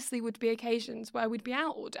would be occasions where we'd be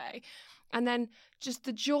out all day. And then just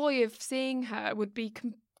the joy of seeing her would be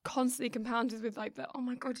constantly compounded with like, oh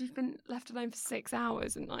my God, you've been left alone for 6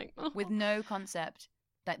 hours. And like, with no concept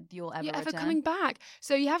that you'll ever return. coming back.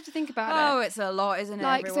 So you have to think about it. Oh, it's a lot, isn't it,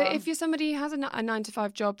 like, everyone? So if you're somebody who has a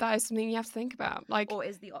 9-to-5 job, that is something you have to think about. Like, or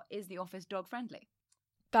is the office dog friendly?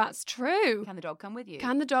 That's true. Can the dog come with you?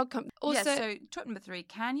 Can the dog come? Also, so tip number 3,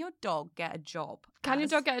 can your dog get a job? Can your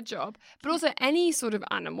dog get a job? But also any sort of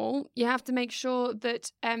animal, you have to make sure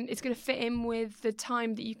that it's going to fit in with the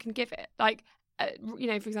time that you can give it. Like, for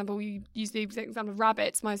example, we use the example of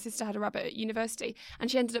rabbits. My sister had a rabbit at university, and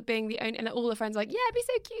she ended up being the only, and all her friends were like, yeah, it'd be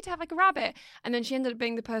so cute to have like a rabbit. And then she ended up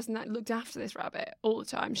being the person that looked after this rabbit all the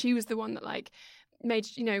time. She was the one that like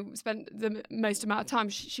spent the most amount of time.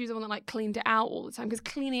 She was the one that like cleaned it out all the time, because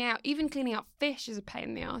cleaning out fish is a pain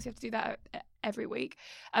in the ass. You have to do that every week.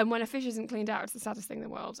 And when a fish isn't cleaned out, it's the saddest thing in the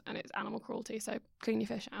world, and it's animal cruelty. So clean your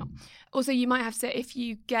fish out. Also, you might have to, if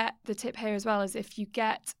you get the tip here as well, is if you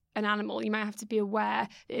get an animal, you might have to be aware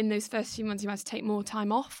that in those first few months you might have to take more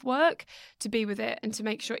time off work to be with it and to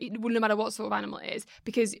make sure, no matter what sort of animal it is,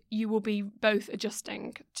 because you will be both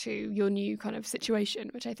adjusting to your new kind of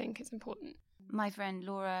situation, which I think is important. My friend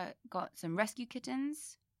Laura got some rescue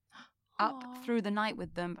kittens, up through the night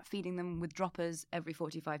with them, feeding them with droppers every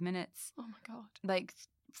 45 minutes. Oh my God. Like,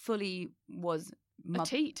 fully was... A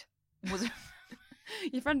teat.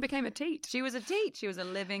 Your friend became a teat. She was a teat. She was a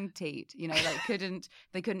living teat.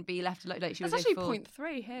 They couldn't be left alone. Like, she That's was actually full... point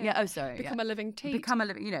 3 here. Yeah, oh, sorry. Become a living teat. Become a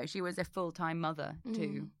living... she was a full-time mother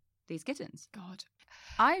to these kittens. God.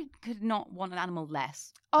 I could not want an animal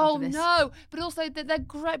less. Oh, no. But also, they're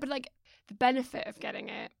great. But, like, the benefit of getting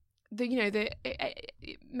it,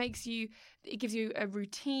 it makes you, it gives you a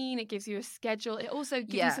routine, it gives you a schedule, it also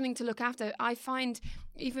gives you something to look after. I find,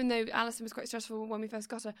 even though Alison was quite stressful when we first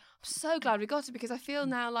got her, I'm so glad we got her, because I feel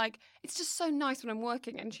now like it's just so nice when I'm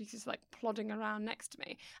working and she's just like plodding around next to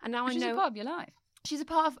me. And now she's I know a part of your life. She's a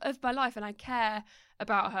part of my life, and I care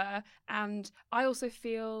about her. And I also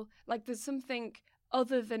feel like there's something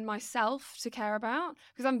other than myself to care about,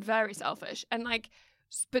 because I'm very selfish. And like,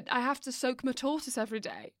 but I have to soak my tortoise every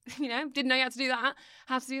day. Didn't know you had to do that.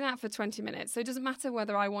 I have to do that for 20 minutes. So it doesn't matter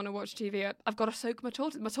whether I want to watch TV. I've got to soak my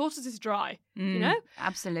tortoise. My tortoise is dry,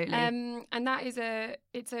 Absolutely. And that is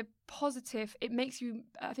it's a positive.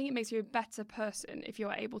 I think it makes you a better person if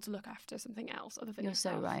you're able to look after something else other than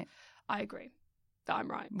yourself. You're so right. I agree that I'm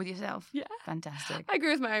right. With yourself? Yeah. Fantastic. I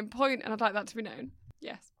agree with my own point, and I'd like that to be known.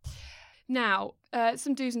 Yes. Now,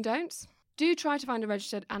 some do's and don'ts. Do try to find a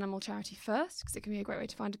registered animal charity first, because it can be a great way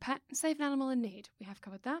to find a pet and save an animal in need. We have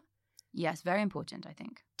covered that. Yes, very important, I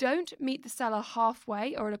think. Don't meet the seller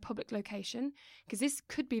halfway or at a public location, because this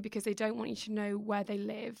could be because they don't want you to know where they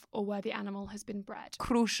live or where the animal has been bred.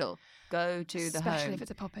 Crucial. Go to the home. Especially if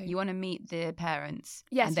it's a puppy. You want to meet the parents.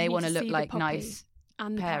 Yes, and they want to look like nice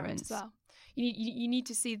and the parents as well. You need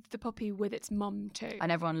to see the puppy with its mum too.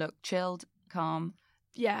 And everyone look chilled, calm.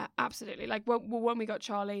 Yeah, absolutely. Like when we got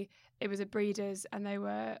Charlie, it was at breeders, and they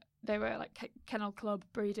were like kennel club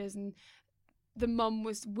breeders, and the mum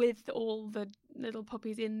was with all the little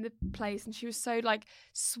puppies in the place, and she was so like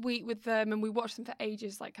sweet with them, and we watched them for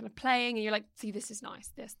ages, like kind of playing, and you're like, see, this is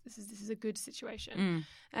nice. This is a good situation.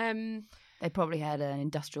 They probably had an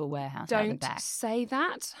industrial warehouse out the back. Don't say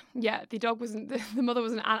that. Yeah, the dog wasn't. The mother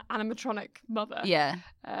was an animatronic mother. Yeah,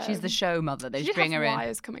 she's the show mother. They just bring her in.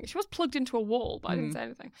 Wires coming. She was plugged into a wall, but I didn't say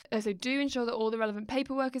anything. So do ensure that all the relevant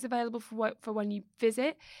paperwork is available for when you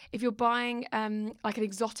visit. If you're buying like an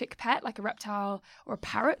exotic pet, like a reptile or a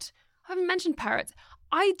parrot, I haven't mentioned parrots.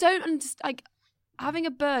 I don't understand. Like, having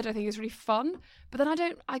a bird, I think, is really fun, but then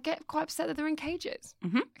I get quite upset that they're in cages.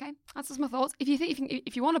 Mm-hmm. Okay, that's just my thoughts.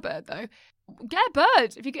 If you want a bird though, get a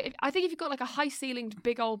bird. I think if you've got like a high-ceilinged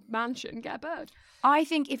big old mansion, get a bird. I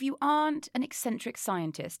think if you aren't an eccentric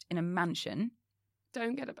scientist in a mansion,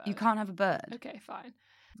 don't get a bird. You can't have a bird. Okay, fine.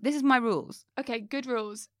 This is my rules. Okay, good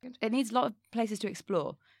rules. It needs a lot of places to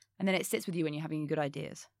explore, and then it sits with you when you're having good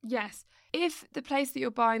ideas. Yes. If the place that you're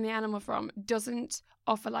buying the animal from doesn't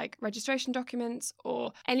offer like registration documents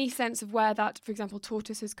or any sense of where that, for example,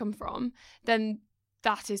 tortoise has come from, then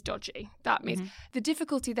that is dodgy. That means the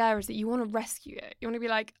difficulty there is that you want to rescue it. You want to be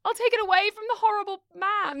like, I'll take it away from the horrible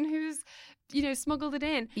man who's, smuggled it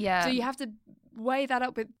in. Yeah. So you have to weigh that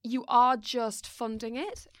up with, you are just funding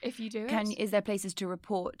it if you do it. Is there places to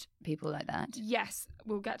report people like that? Yes,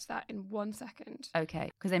 we'll get to that in 1 second. Okay,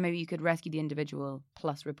 because then maybe you could rescue the individual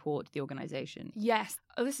plus report the organisation. Yes.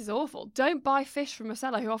 Oh, this is awful. Don't buy fish from a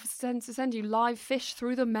seller who offers to send you live fish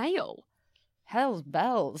through the mail. Hell's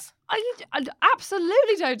bells. I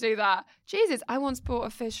absolutely don't do that. Jesus, I once bought a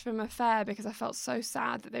fish from a fair because I felt so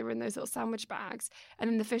sad that they were in those little sandwich bags, and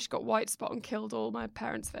then the fish got white spot and killed all my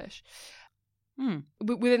parents' fish.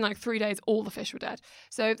 Within like 3 days, all the fish were dead.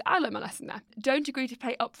 So I learned my lesson there. Don't agree to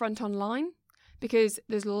pay upfront online, because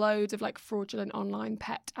there's loads of like fraudulent online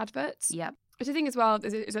pet adverts. Yep. Which I think as well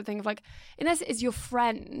is a thing of like, unless it is your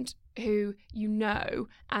friend who you know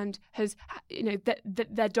and has,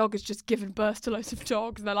 their dog has just given birth to loads of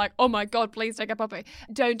dogs and they're like, oh my God, please take a puppy.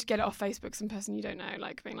 Don't get it off Facebook, some person you don't know,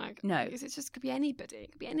 like being like, no. Because it just could be anybody.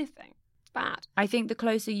 It could be anything. It's bad. I think the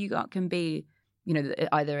closer you got can be,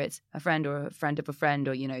 either it's a friend or a friend of a friend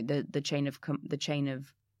or, the chain of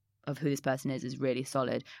who this person is really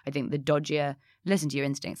solid. I think the dodgier, listen to your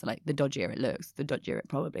instincts, like the dodgier it looks, the dodgier it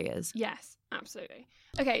probably is. Yes, absolutely.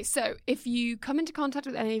 Okay, so if you come into contact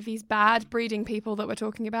with any of these bad breeding people that we're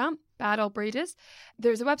talking about, bad old breeders,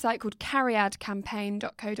 there's a website called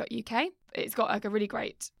cariadcampaign.co.uk. It's got like a really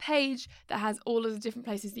great page that has all of the different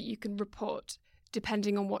places that you can report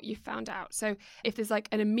depending on what you've found out. So if there's like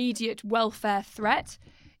an immediate welfare threat,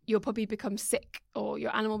 your puppy becomes sick or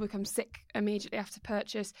your animal becomes sick immediately after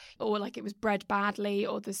purchase, or like it was bred badly,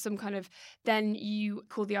 or there's some kind of, then you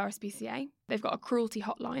call the RSPCA. They've got a cruelty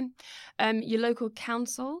hotline. Your local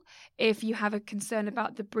council, if you have a concern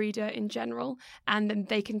about the breeder in general, and then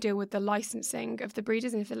they can deal with the licensing of the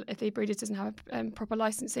breeders. And if the breeder doesn't have proper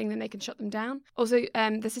licensing, then they can shut them down. Also,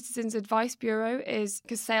 the Citizens Advice Bureau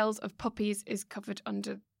because sales of puppies is covered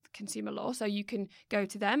under consumer law, so you can go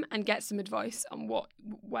to them and get some advice on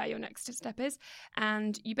where your next step is.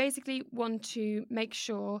 And you basically want to make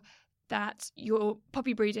sure that your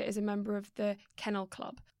puppy breeder is a member of the kennel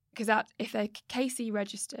club, because that, if they're KC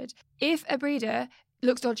registered, if a breeder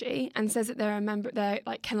looks dodgy and says that they're a member, they're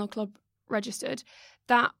like kennel club registered,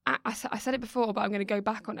 that I said it before, but I'm going to go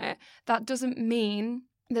back on it. That doesn't mean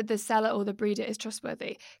that the seller or the breeder is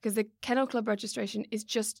trustworthy, because the kennel club registration is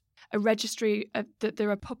just a registry of that there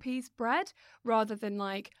are puppies bred, rather than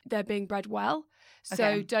like they're being bred well.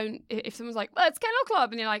 So don't, if someone's like, well, it's kennel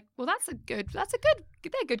club, and you're like, well,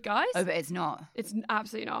 they're good guys. Oh, but it's not. It's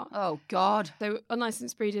absolutely not. Oh God. So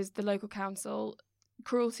unlicensed breeders, the local council,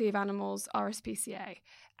 cruelty of animals, RSPCA.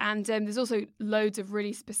 And there's also loads of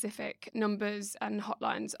really specific numbers and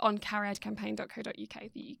hotlines on carrieredcampaign.co.uk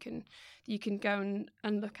that you can go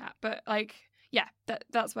and look at. But like, yeah,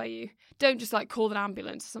 that's where you don't just like call an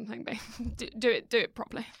ambulance or something, but do it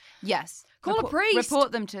properly. Yes, call a priest.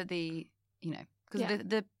 Report them to the,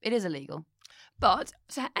 because it is illegal. But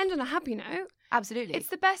to end on a happy note, absolutely, it's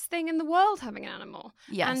the best thing in the world having an animal.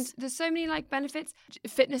 Yes, and there's so many like benefits,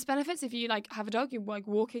 fitness benefits. If you like have a dog, you're like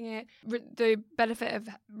walking it. The benefit of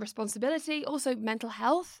responsibility, also mental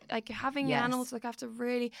health. Like having an animal to look after,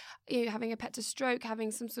 really, having a pet to stroke, having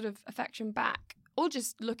some sort of affection back, or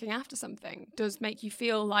just looking after something does make you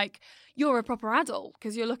feel like you're a proper adult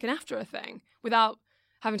because you're looking after a thing without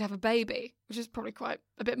having to have a baby, which is probably quite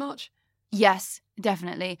a bit much. Yes,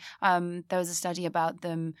 definitely. There was a study about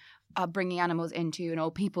them bringing animals into an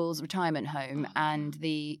old people's retirement home and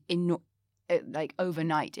the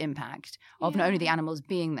overnight impact of not only the animals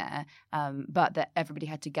being there, but that everybody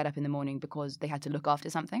had to get up in the morning because they had to look after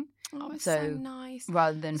something. Oh, it's so nice.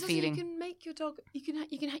 Rather than feeling, you can make your dog. You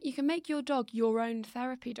can make your dog your own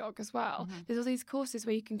therapy dog as well. Mm-hmm. There's all these courses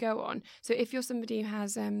where you can go on. So if you're somebody who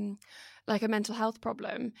has like a mental health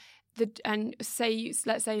problem.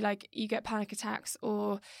 Let's say like you get panic attacks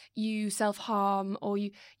or you self-harm or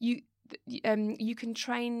you can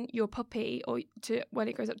train your puppy or to when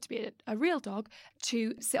it grows up to be a real dog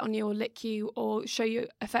to sit on you or lick you or show you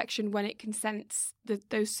affection when it can sense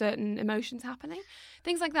those certain emotions happening,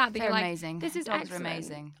 things like that. They're you're amazing. Like, this is dogs excellent. Are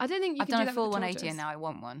amazing. I don't think you I've can done do a that full with the 180 and tortoise. now I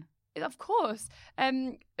want one. Of course. I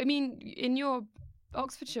mean, in your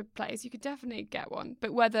Oxfordshire place, you could definitely get one,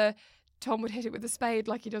 but whether Tom would hit it with a spade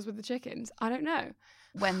like he does with the chickens, I don't know.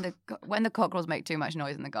 When the cockerels make too much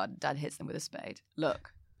noise in the garden, Dad hits them with a spade.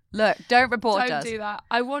 Look, don't report us. Don't do that.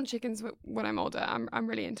 I want chickens when I'm older. I'm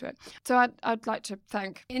really into it. So I'd like to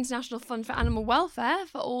thank International Fund for Animal Welfare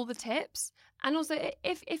for all the tips. And also,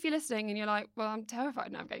 if you're listening and you're like, well, I'm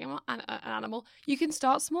terrified now of getting an animal, you can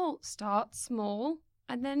start small. Start small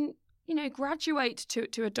and then, graduate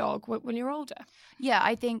to a dog when you're older. Yeah,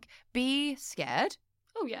 I think be scared.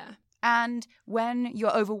 Oh, yeah. And when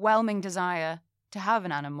your overwhelming desire to have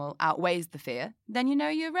an animal outweighs the fear, then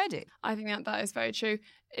you're ready. I think that is very true.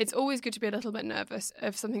 It's always good to be a little bit nervous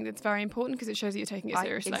of something that's very important because it shows that you're taking it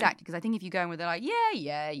seriously. Exactly, because I think if you go in with it like,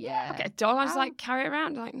 yeah. I'll get a dog, I'll just like carry it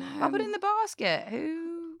around. Like, no. I'll put it in the basket.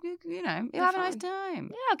 You'll have a nice time.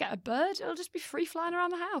 Yeah, I'll get a bird. It'll just be free flying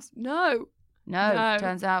around the house. No.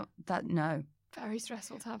 Turns out that no. Very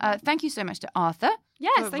stressful to have. Thank you so much to Arthur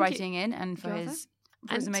for writing in and for his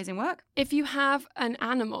amazing work. If you have an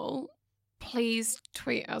animal, please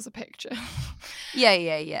tweet us a picture.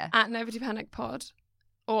 Yeah. At Nobody Panic Pod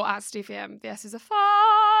or at SteveM. The S is a 5.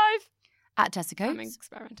 At Tessa Coates. I'm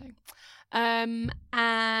experimenting.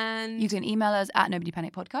 And you can email us at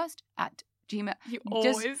nobodypanicpodcast at Gmail. You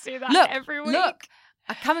always do that every week. Look,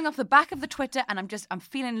 I'm coming off the back of the Twitter and I'm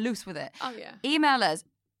feeling loose with it. Oh, yeah. Email us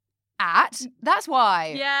at, that's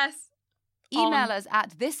why. Yes. Email us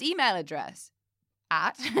at this email address.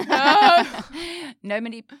 At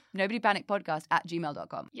nobodypanicpodcast at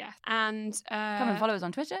gmail.com. Yeah. And come and follow us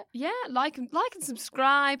on Twitter. Yeah, like and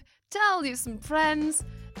subscribe. Tell you some friends.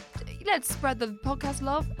 Let's spread the podcast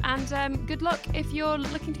love. And good luck if you're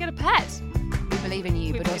looking to get a pet. We believe in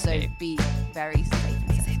you, but also be very safe.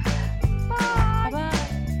 Bye. Bye.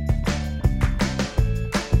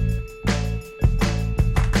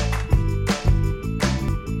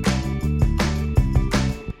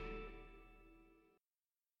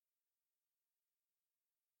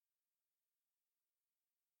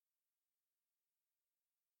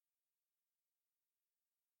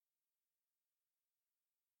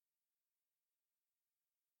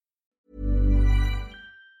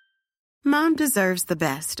 Mom deserves the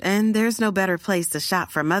best, and there's no better place to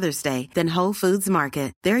shop for Mother's Day than Whole Foods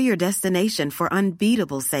Market. They're your destination for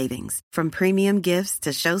unbeatable savings, from premium gifts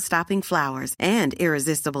to show-stopping flowers and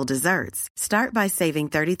irresistible desserts. Start by saving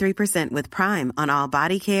 33% with Prime on all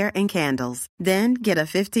body care and candles. Then get a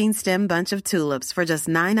 15-stem bunch of tulips for just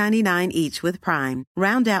 $9.99 each with Prime.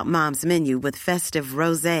 Round out Mom's menu with festive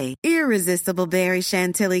rosé, irresistible berry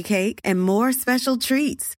chantilly cake, and more special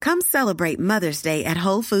treats. Come celebrate Mother's Day at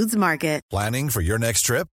Whole Foods Market. Planning for your next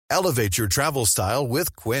trip? Elevate your travel style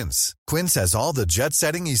with Quince. Quince has all the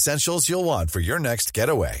jet-setting essentials you'll want for your next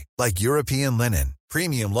getaway, like European linen,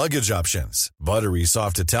 premium luggage options, buttery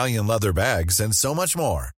soft Italian leather bags, and so much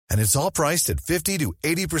more. And it's all priced at 50 to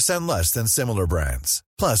 80% less than similar brands.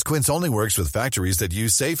 Plus, Quince only works with factories that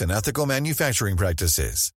use safe and ethical manufacturing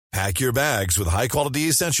practices. Pack your bags with high-quality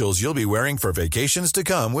essentials you'll be wearing for vacations to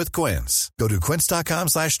come with Quince. Go to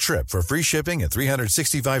quince.com/trip for free shipping and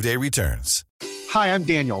 365-day returns. Hi, I'm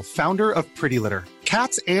Daniel, founder of Pretty Litter.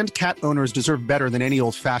 Cats and cat owners deserve better than any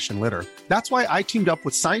old-fashioned litter. That's why I teamed up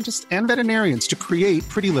with scientists and veterinarians to create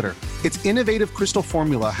Pretty Litter. Its innovative crystal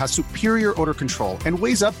formula has superior odor control and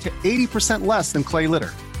weighs up to 80% less than clay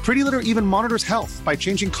litter. Pretty Litter even monitors health by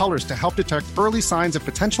changing colors to help detect early signs of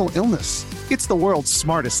potential illness. It's the world's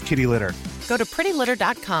smartest kitty litter. Go to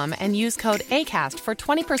prettylitter.com and use code ACAST for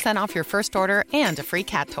 20% off your first order and a free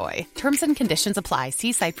cat toy. Terms and conditions apply.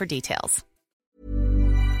 See site for details.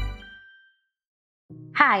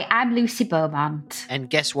 Hi, I'm Lucy Beaumont. And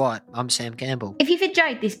guess what? I'm Sam Campbell. If you've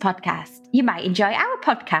enjoyed this podcast, you might enjoy our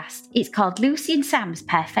podcast. It's called Lucy and Sam's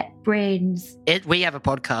Perfect Brains. We have a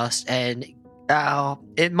podcast, and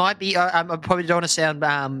it might be, I probably don't want to sound,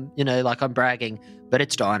 like I'm bragging, but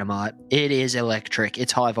it's dynamite. It is electric.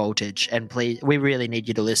 It's high voltage. And please, we really need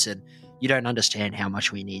you to listen. You don't understand how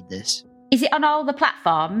much we need this. Is it on all the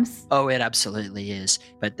platforms? Oh, it absolutely is.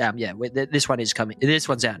 But this one is coming. This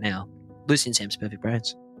one's out now. Lucy and Sam's Perfect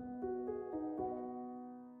Brains.